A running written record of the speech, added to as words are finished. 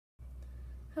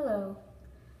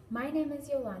My name is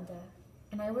Yolanda,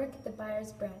 and I work at the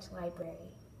Byers Branch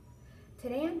Library.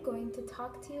 Today I'm going to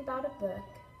talk to you about a book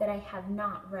that I have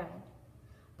not read,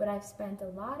 but I've spent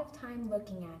a lot of time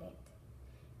looking at it.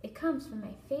 It comes from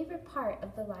my favorite part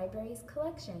of the library's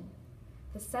collection,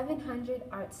 the 700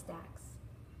 art stacks.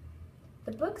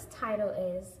 The book's title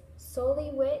is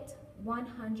Solely Wit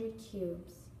 100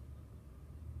 Cubes.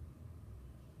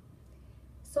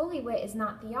 Solely Wit is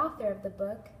not the author of the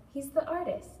book, he's the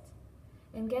artist.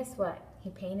 And guess what? He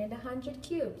painted 100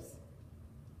 cubes.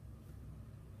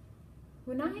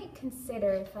 When I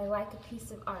consider if I like a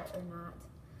piece of art or not,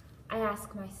 I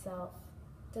ask myself,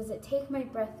 does it take my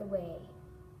breath away?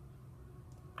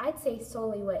 I'd say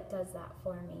Solely Wit does that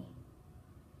for me.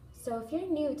 So if you're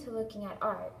new to looking at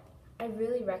art, I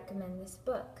really recommend this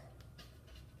book.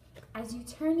 As you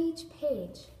turn each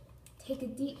page, take a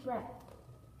deep breath.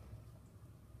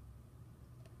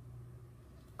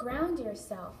 Ground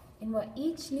yourself in what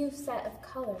each new set of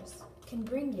colors can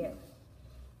bring you.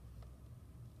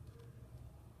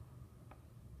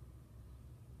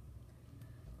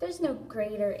 There's no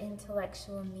greater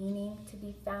intellectual meaning to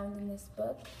be found in this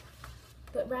book,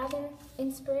 but rather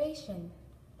inspiration.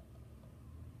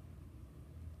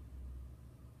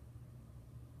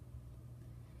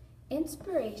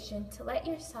 Inspiration to let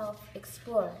yourself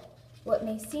explore what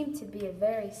may seem to be a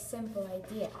very simple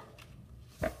idea.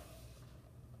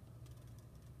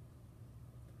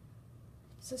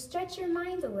 So stretch your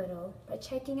mind a little by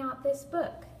checking out this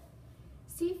book.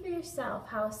 See for yourself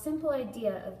how a simple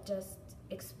idea of just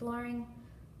exploring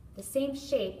the same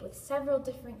shape with several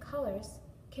different colors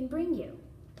can bring you.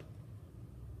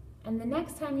 And the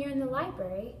next time you're in the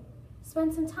library,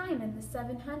 spend some time in the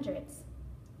 700s.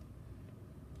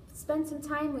 Spend some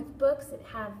time with books that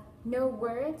have no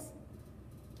words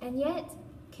and yet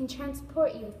can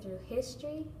transport you through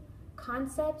history,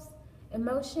 concepts,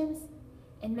 emotions,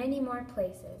 and many more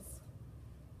places.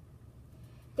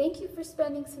 Thank you for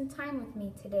spending some time with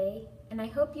me today, and I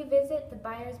hope you visit the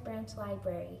Byers Branch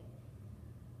Library.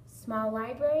 Small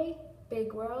library,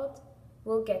 big world,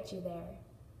 we'll get you there.